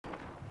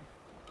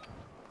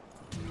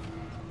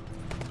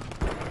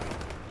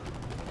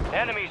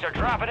Enemies are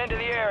dropping into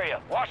the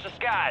area. Watch the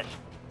skies.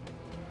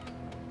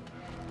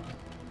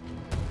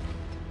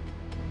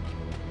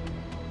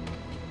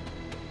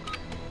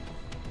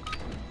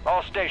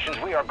 All stations,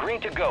 we are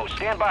green to go.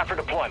 Stand by for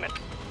deployment.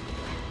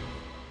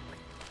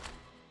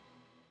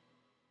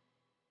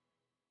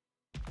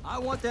 I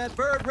want that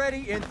bird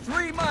ready in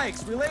 3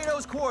 mics. Relay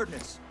those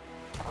coordinates.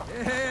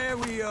 There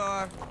we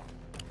are.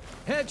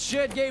 Head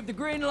shed gave the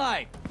green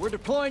light. We're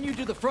deploying you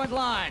to the front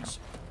lines.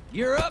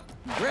 You're up.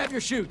 Grab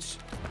your chutes.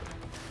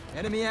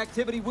 Enemy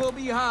activity will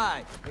be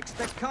high.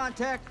 Expect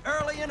contact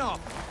early and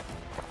often.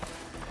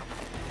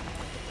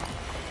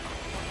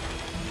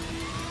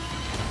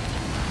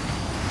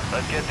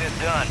 Let's get this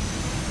done.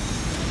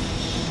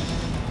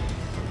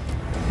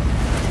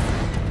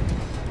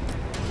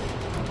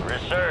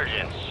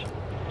 Resurgence.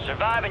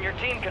 Survive and your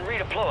team can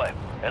redeploy.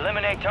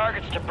 Eliminate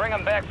targets to bring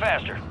them back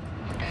faster.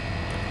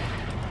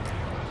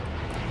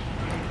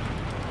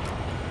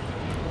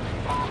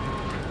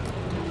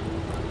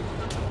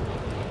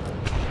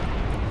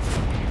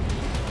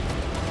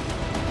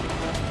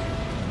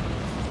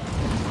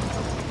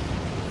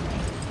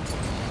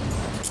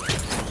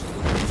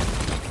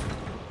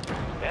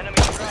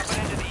 Enemies dropping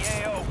into the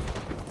AO.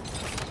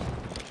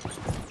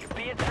 You're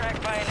being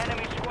tracked by an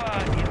enemy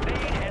squad.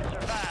 Evade and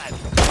survive.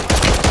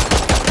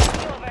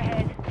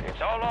 Overhead.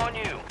 It's all on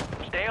you.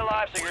 Stay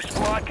alive so your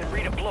squad can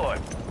redeploy.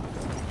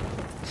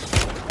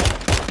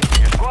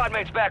 Your squad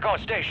mate's back on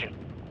station.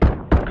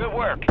 Good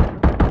work.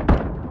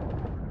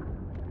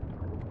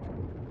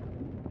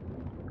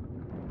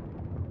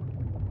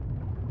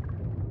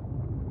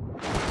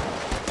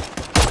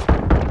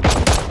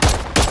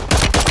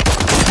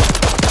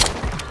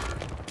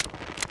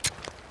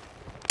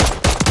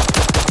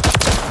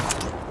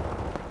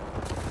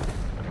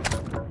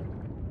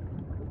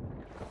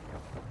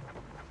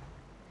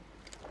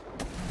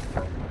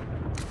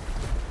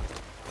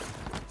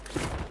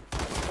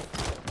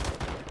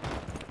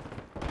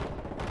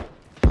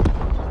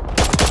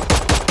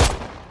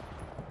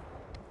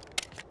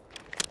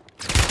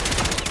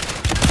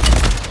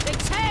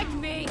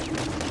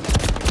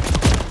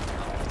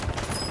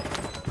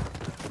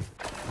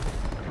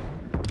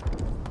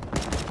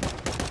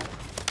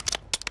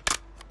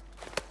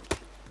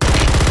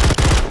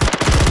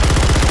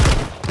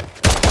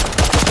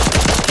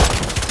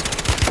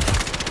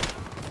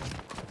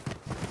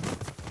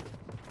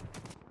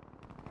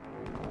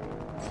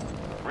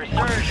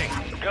 Resurging.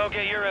 Go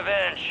get your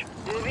revenge.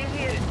 Moving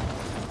here.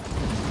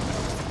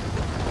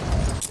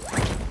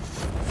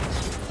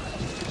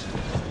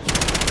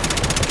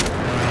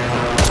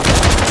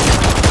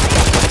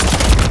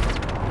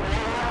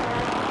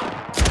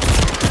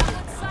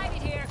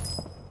 Sighted here.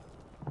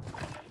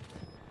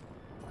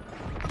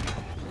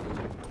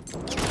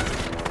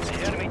 The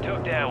enemy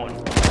took that one.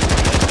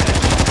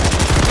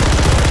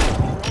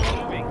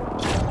 Moving.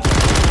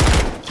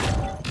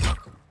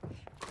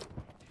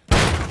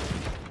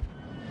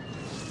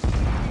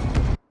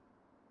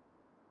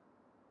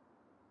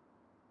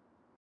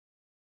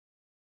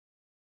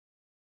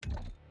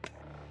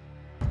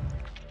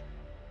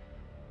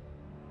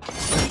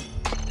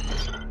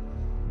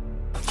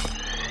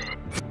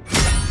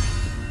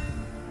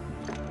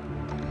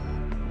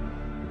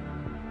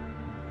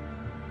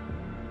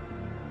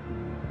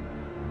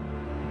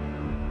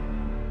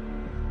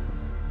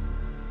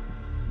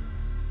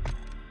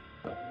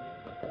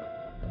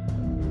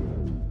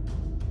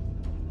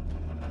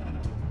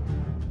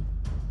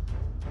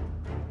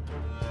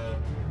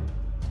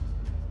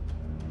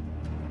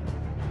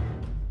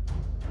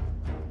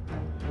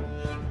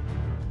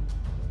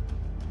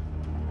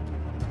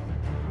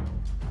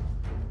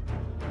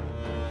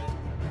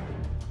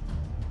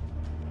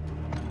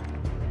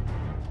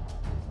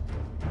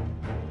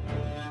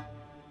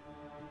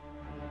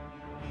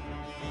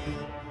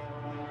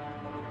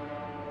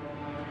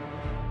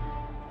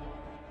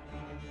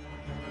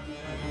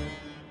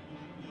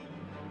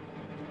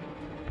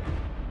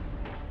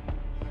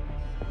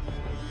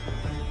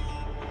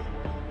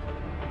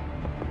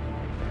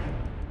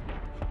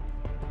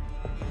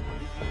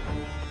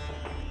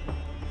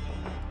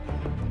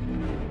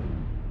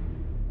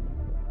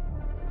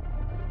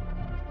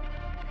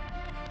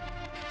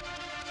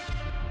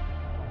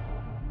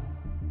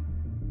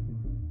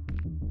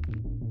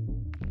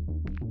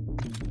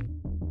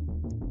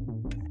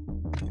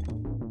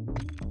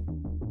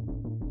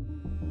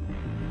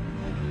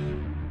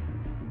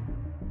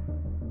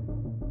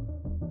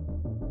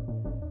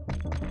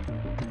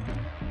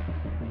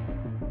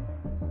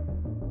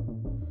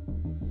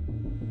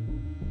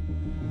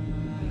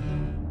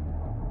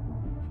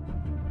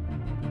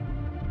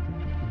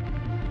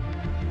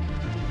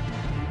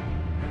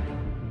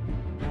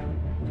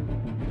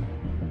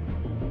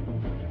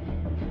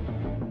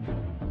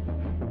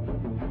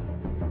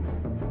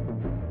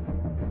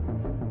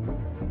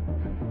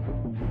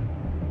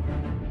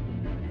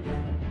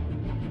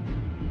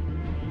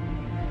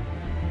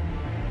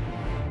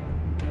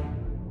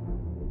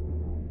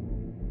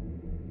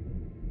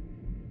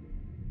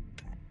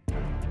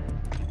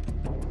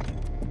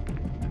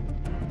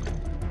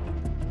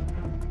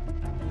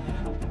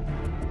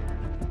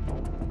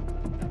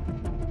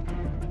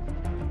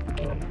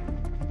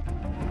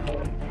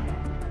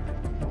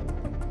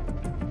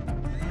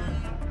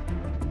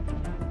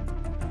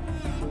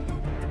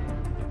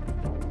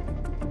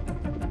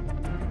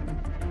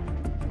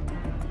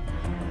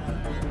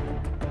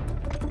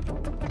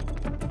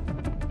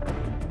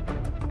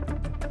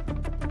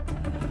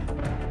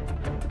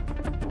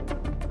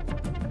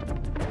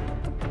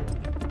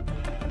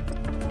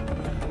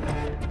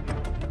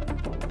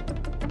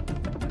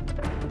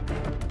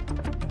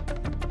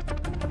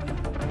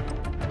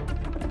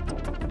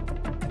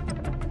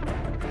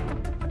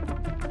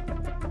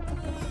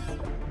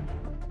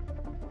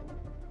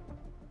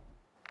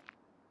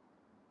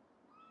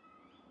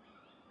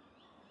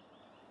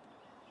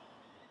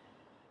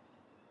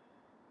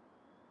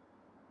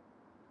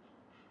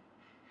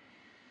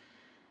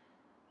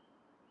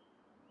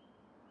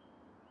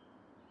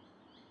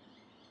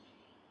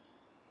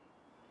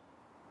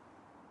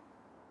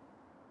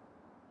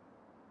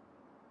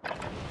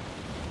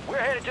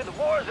 headed to the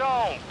war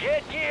zone.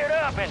 Get geared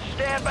up and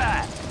stand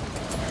by.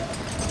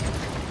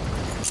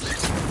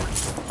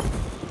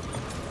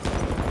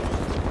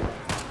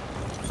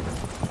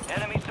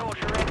 Enemy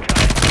soldier incoming.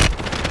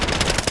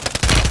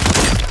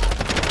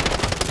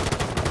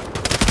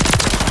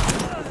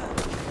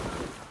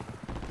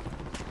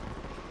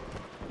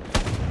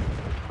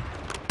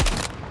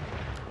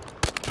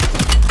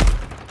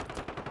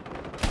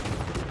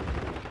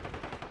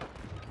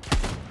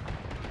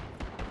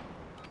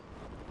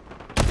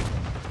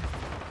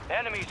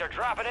 Enemies are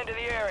dropping into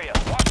the area.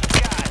 Watch the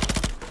skies.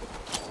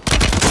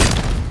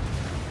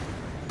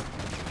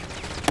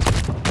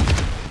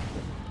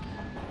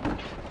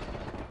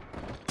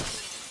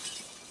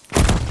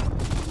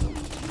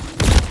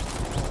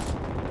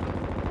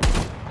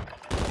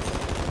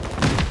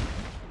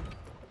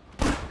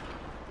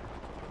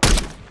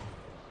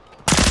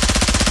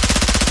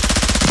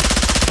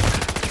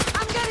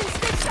 I'm getting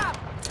stitched up!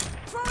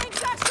 Throwing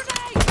flash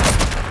grenades!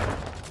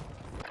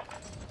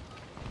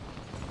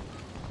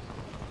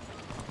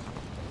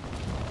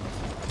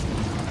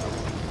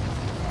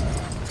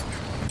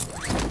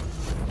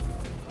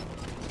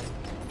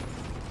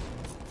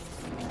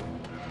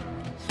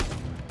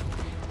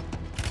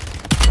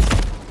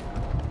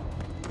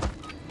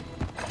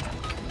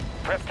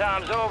 Prep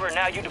time's over.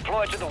 Now you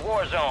deploy to the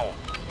war zone.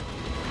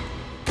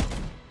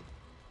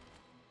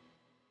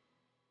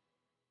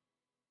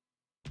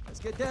 Let's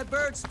get that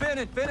bird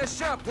spinning.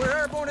 Finish up. We're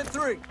airborne in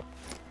 3.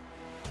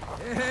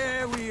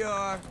 There we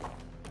are.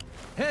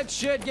 Head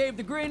shed gave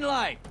the green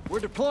light. We're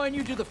deploying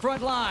you to the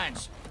front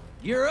lines.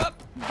 Gear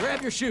up and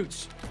grab your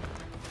chutes.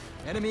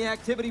 Enemy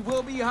activity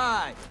will be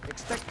high.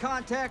 Expect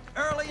contact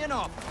early and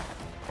often.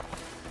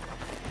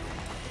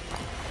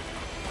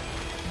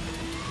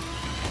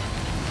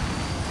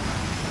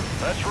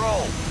 Let's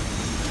roll.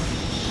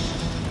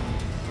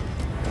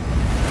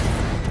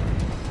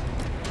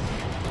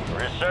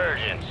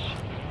 Resurgence.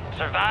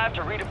 Survive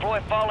to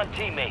redeploy fallen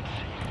teammates.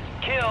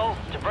 Kill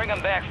to bring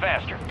them back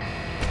faster.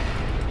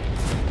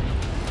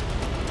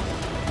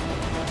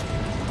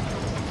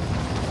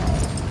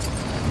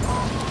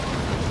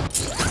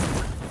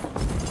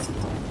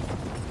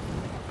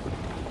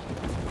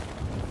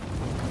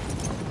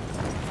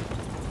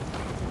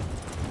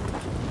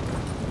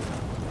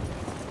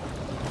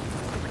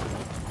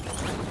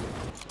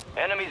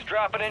 Enemies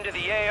dropping into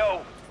the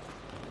AO.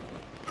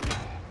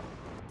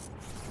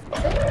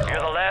 You're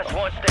the last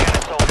one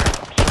standing, soldier.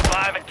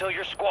 Survive until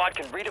your squad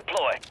can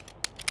redeploy.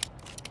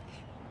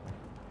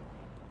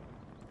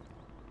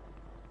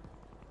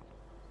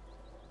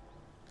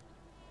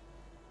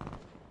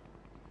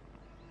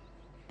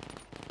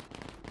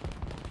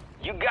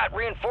 You got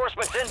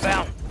reinforcements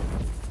inbound.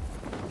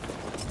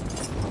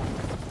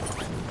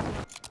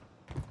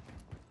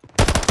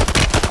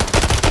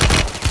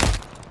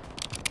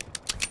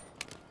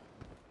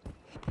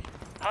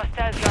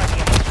 Hostiles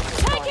Guardian.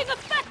 Taking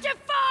effective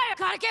fire!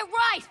 Gotta get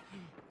right!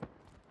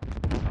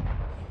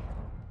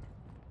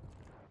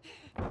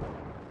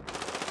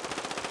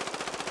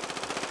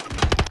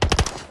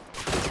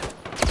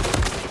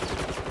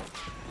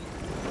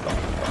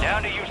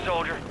 Down to you,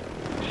 soldier.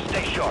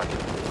 Stay sharp.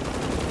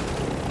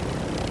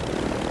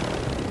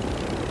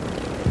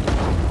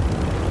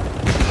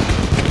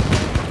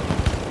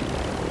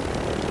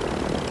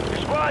 Your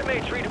squad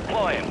mates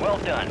redeploying. Well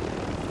done.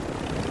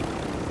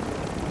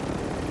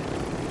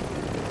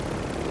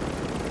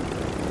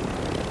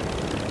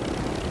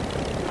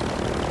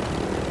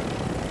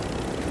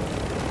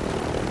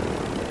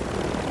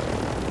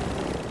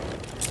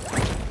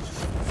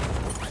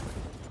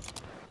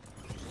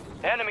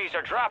 Enemies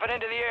are dropping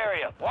into the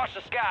area. Watch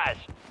the skies.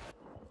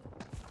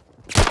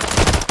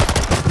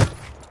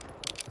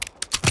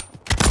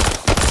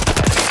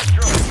 Enemy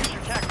destroyed. Use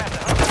your TAC map to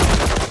hunt them.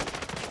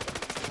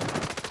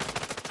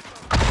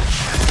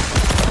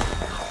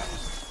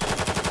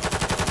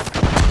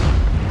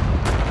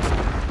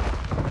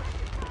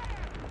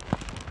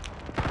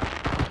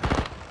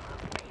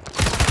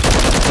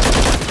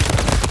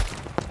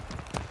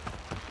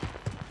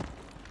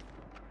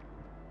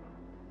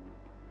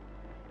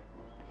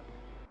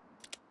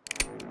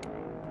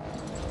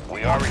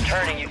 We are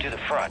returning you to the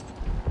front.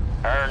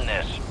 Earn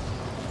this.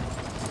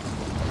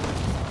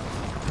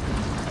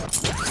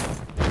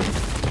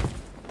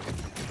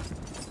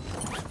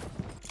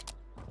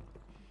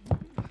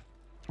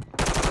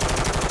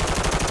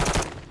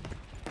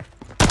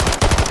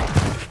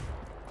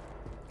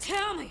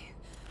 Tell me,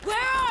 where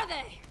are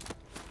they?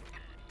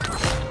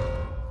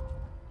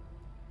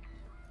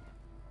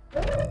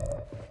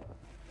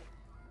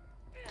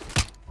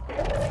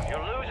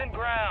 You're losing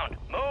ground.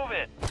 Move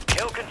it.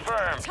 Kill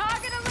confirmed.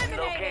 Target eliminated!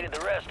 Located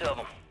the rest of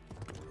them.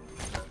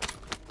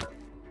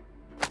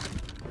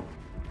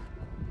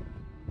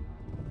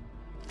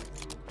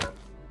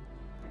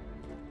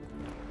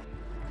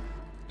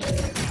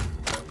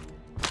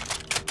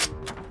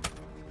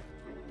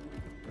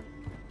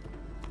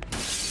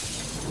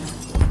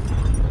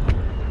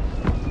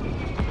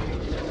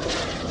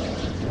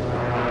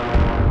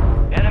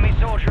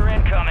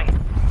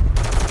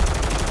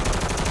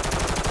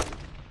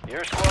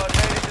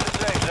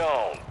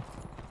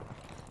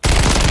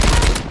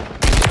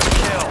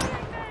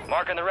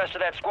 Marking the rest of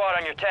that squad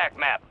on your TAC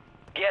map.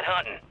 Get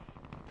hunting.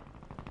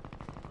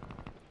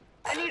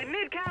 I need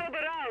mid-caliber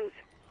rounds.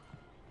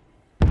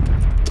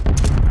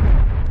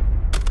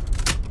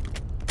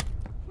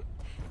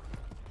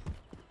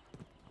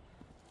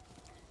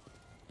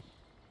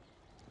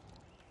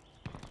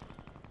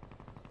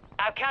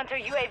 Our counter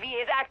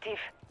UAV is active.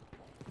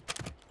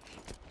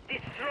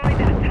 Destroy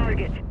that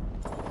target.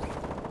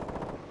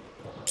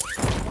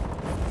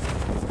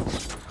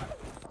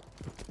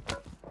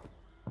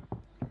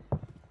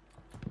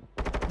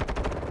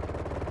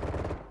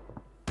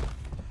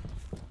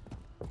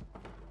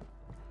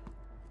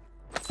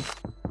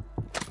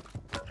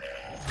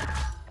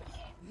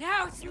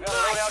 Now it's You my got a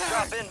loadout turn.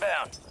 drop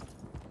inbound.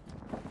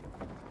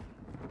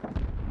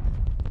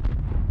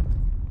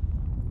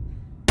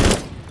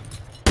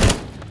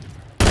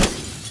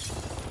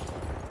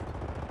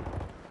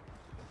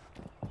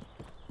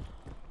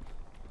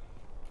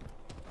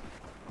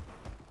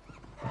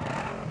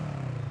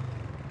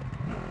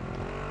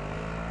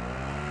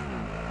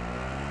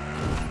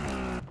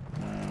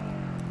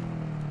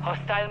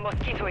 Hostile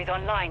Mosquito is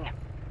online.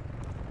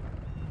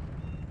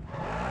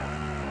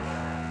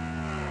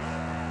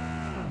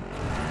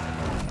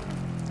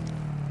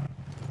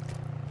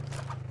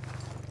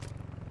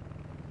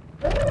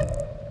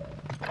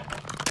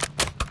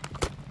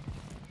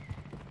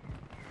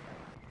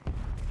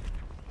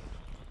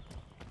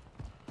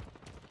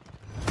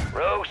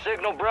 Rogue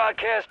signal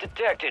broadcast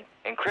detected.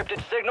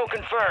 Encrypted signal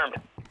confirmed.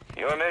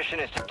 Your mission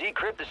is to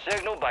decrypt the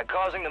signal by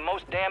causing the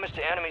most damage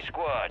to enemy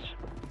squads.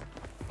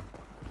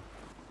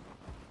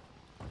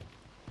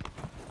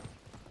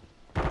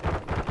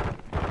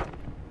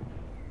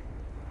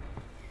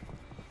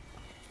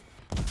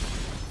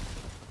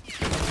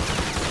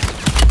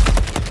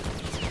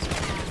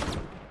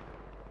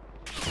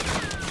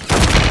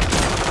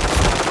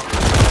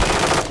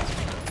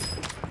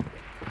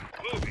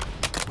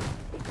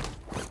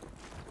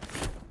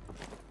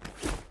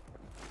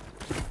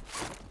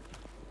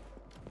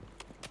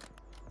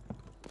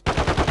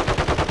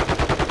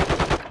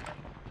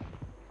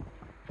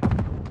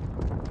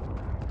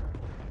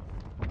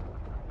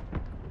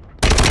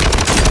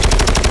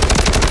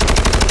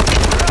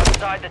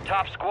 Outside the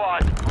top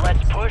squad.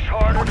 Let's push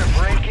harder to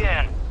break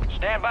in.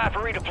 Stand by for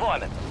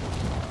redeployment.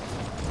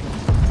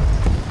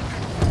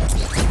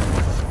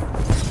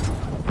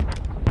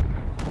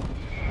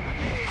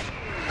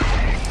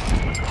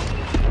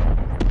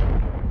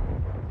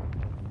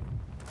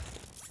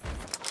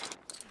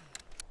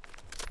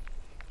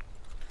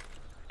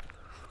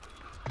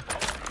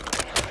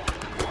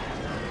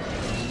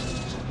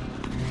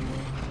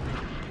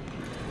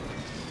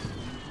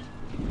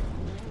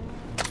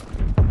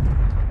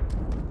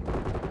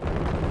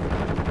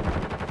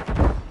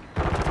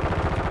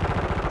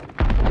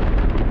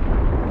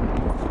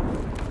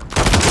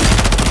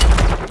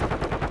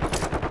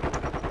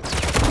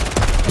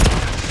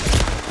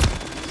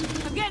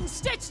 I'm getting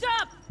stitched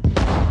up!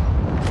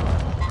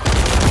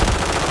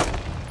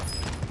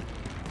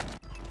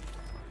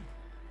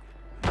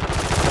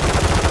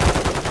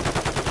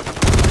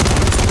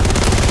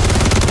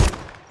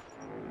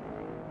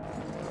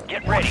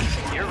 Get ready.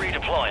 You're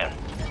redeploying.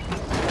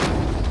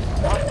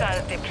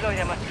 Hostiles deploy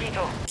the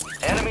Mosquito.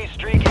 Enemy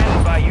streak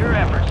ended by your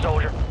efforts,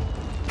 soldier.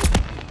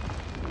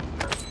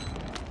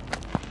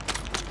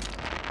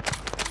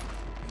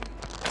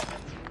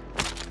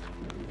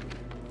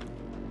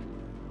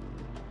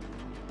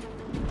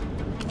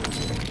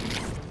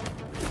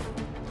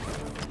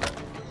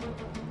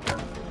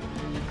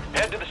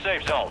 Head to the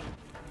safe zone.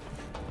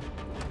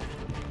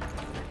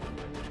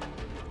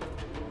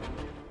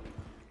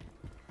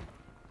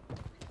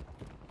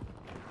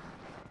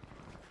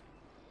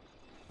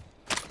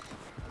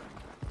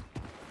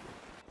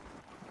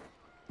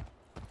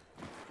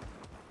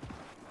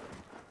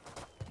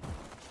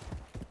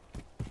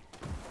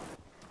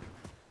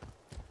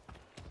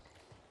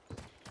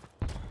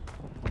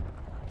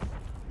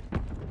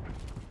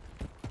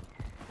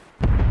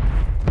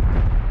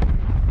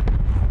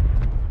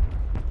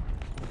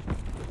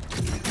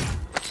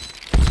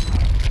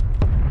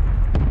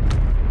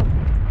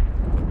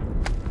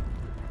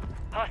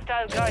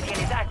 Hostile Guardian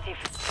is active.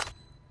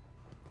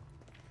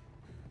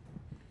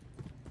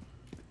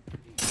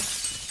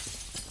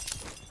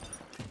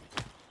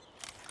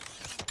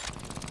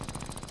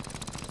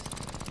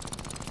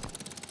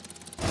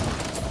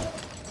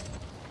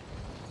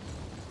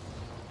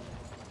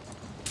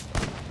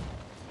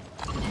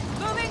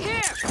 Moving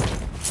here!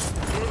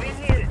 Moving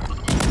here.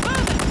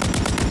 Moving!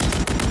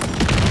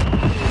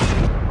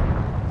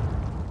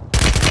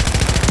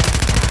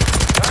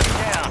 Target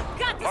down.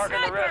 Got the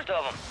Marking the sniper! rest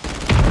of them.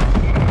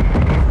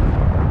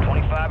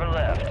 25 are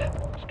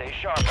left. Stay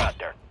sharp out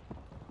there.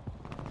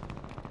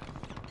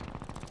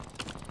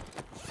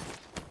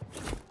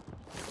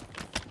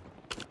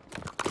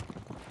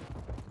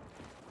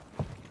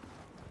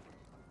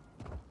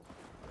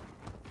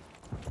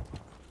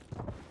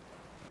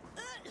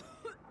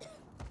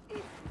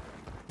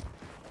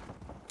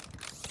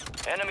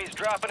 Enemies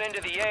dropping into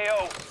the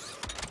AO.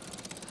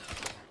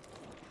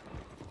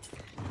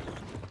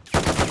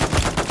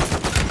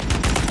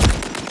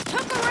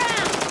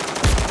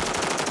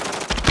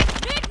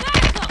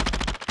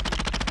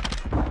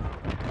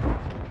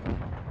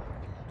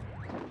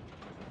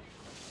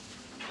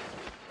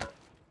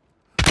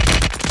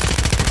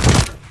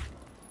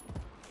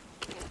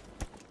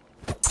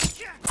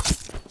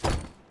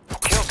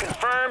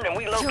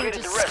 You're a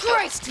located the rest of them.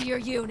 disgrace to your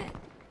unit.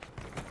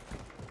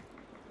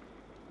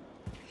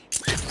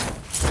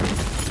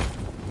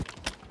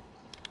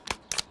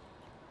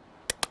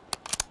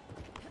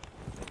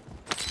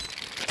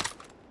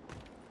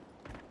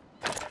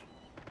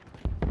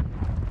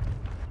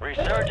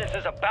 Resurgence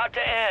is about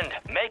to end.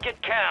 Make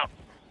it count.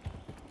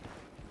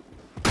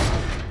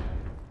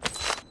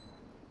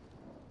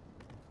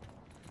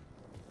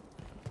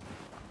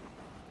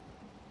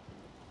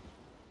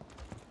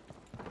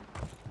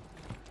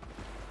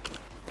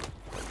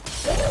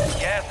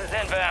 Gas is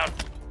inbound.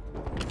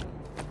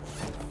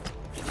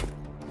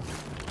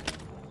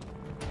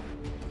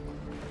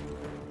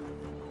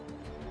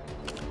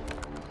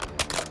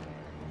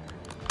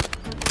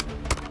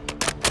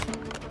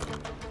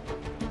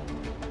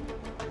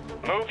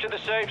 Move to the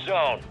safe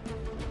zone.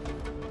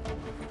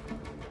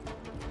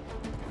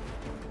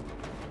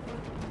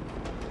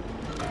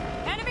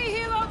 Enemy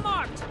helo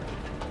marked.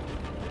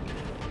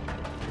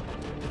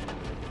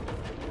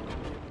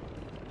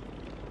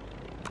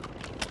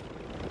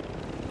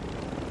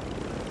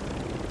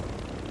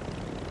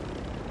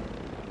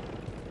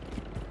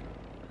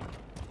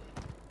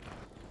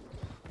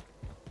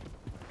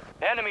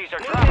 Enemies are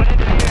dropping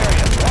into the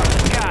area. Watch the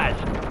skies.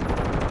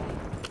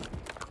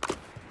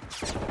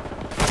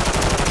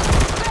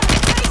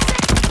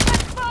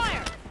 Let's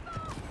fire.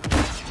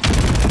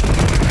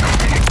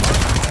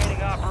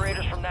 Remaining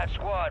operators from that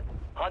squad.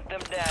 Hunt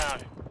them down.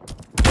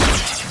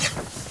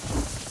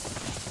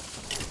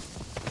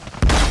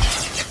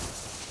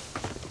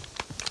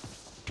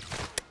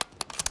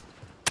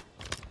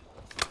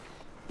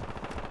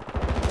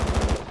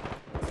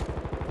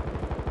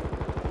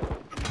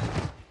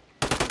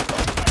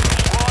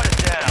 Squad is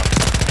down.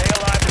 Stay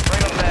alive to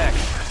bring them back.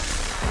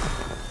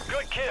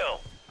 Good kill.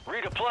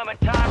 Redeployment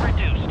time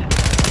reduced.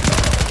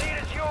 Lead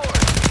is yours.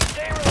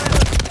 Stay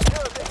relentless.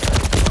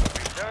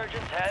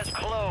 Resurgence has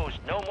closed.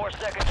 No more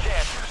second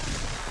chances.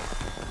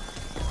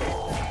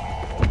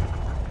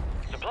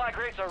 Supply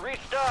crates are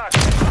restocked.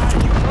 As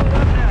you load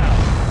up now.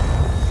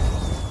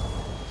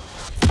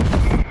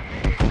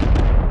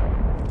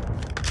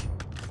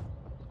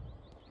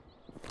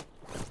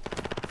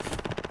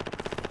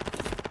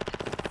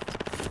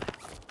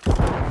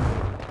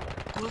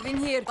 Moving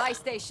here. Buy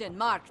station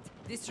marked.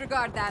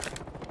 Disregard that.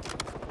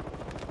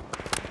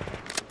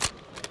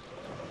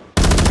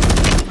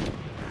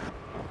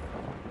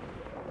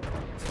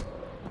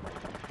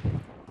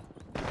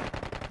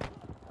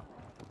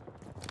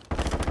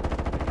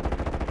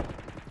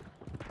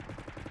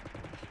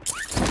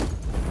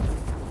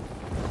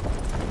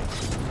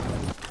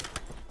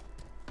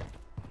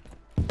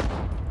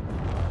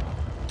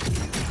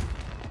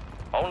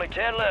 Only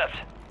 10 left.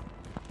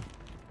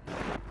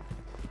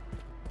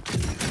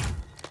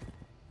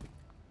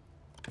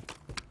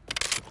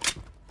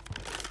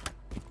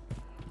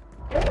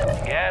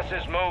 Gas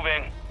is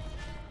moving.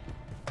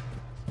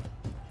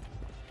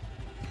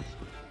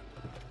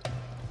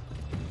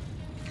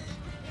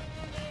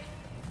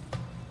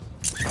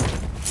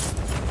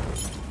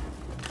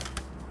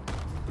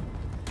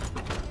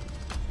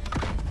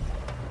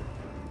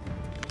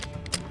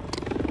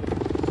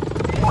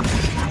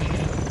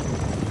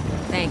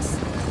 Thanks.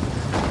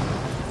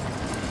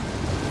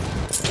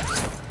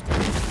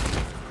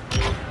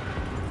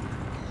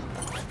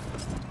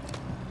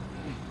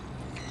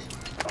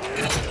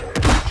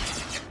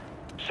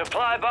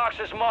 Supply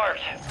boxes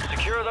marked.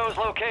 Secure those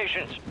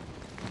locations.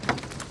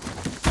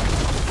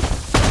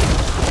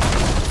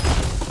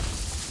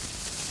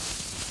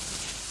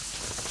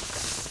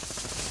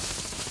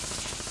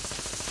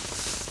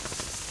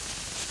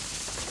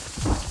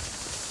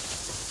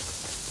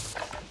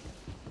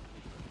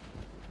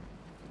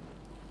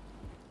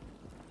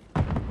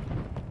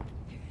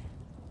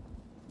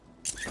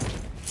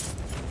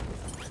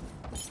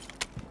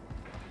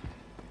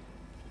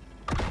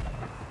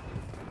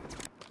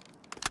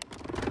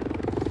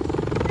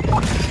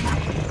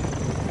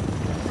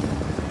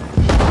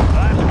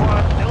 Last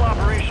squad still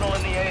operational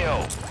in the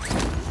AO.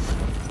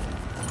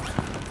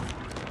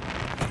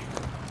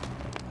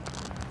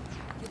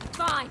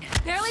 Fine.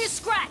 Barely a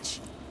scratch.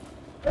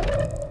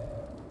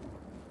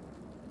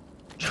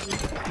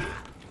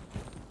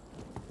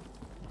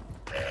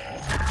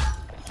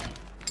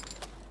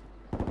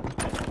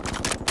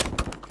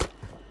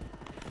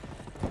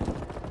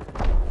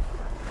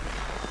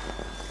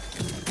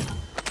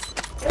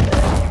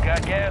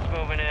 Got gas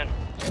moving in.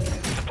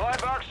 Supply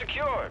box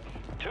secured.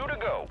 2 to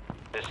go.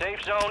 The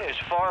safe zone is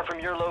far from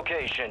your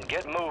location.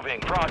 Get moving,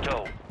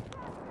 pronto.